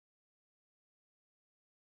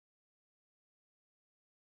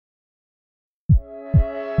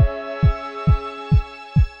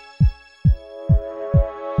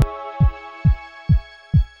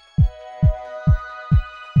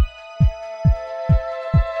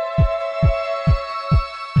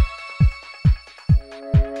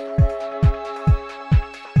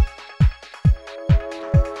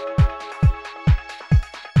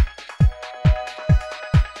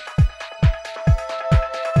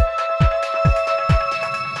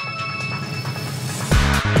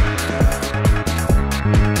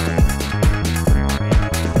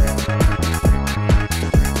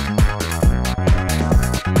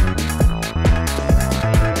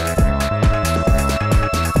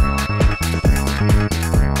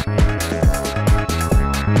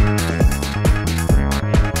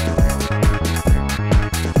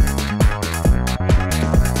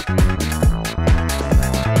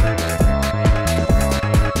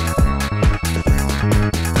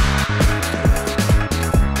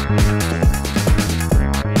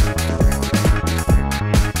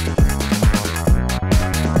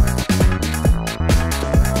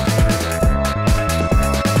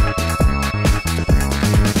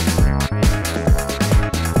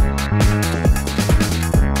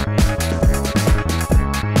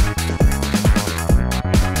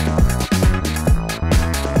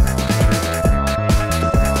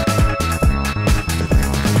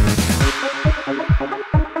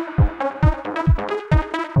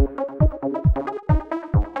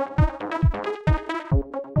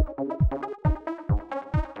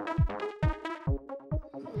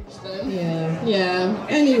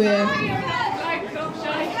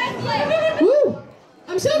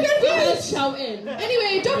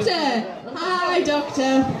Hi,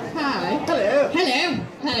 Doctor. Hi. Hello. Hello.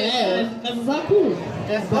 Hello. Is that cool?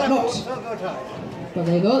 Yes, But not. Well,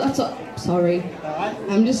 there you go. That's all. Sorry.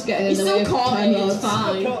 I'm just getting in the way of time lords. It's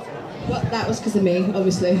fine. Well, that was because of me,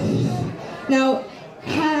 obviously. Now,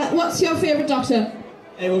 what's your favourite Doctor?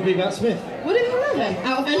 It will be Matt Smith. What have you then?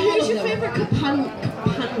 Out of And all who's of your them? favourite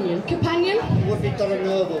companion? Companion? It would be Donna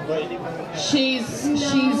Noble, but She's a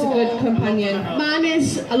good companion. Mine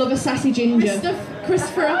is, I love a sassy ginger.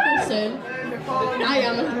 Christopher Eccleston.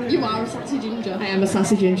 You are a sassy ginger. I am a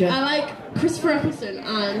sassy ginger. I like Christopher Eccleston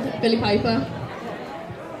and Billy Piper.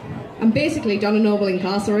 I'm basically Donna Noble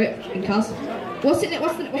incarcerated. What's it?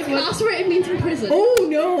 What's the Incarcerated means in prison. Oh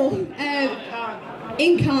no!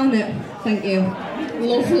 Incarnate. Thank you.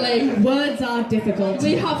 Lovely. Words are difficult.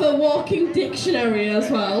 We have a walking dictionary as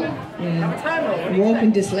well. Yeah.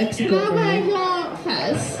 Walking dyslexic. Can I wear your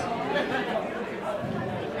fez?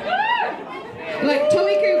 Like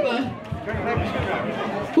Tommy Cooper.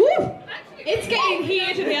 Woo! It's getting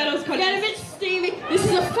heated in the adults. Get a bit steamy. This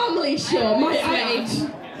is a family show. My age.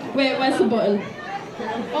 Wait, where's the button?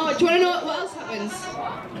 Oh, do you want to know what else happens?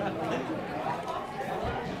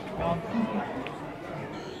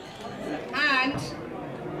 And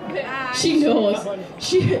She knows.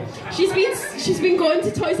 She's been going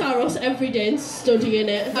to Toys R Us every day and studying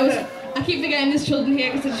it. I keep forgetting there's children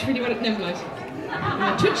here because I just really want to. Never mind.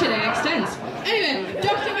 Touch it extends. Anyway,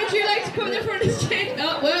 Doctor, would you like to come in the front of the stage?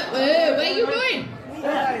 Oh, where are you going?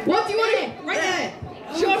 What do you want to? Right there.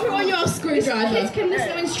 Show everyone your screwdriver. Kids can listen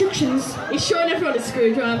to instructions. He's showing everyone his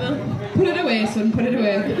screwdriver. Put it away, son. Put it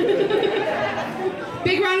away.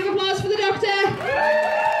 Big round of applause for the Doctor.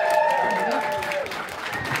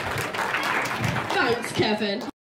 Thanks, Kevin.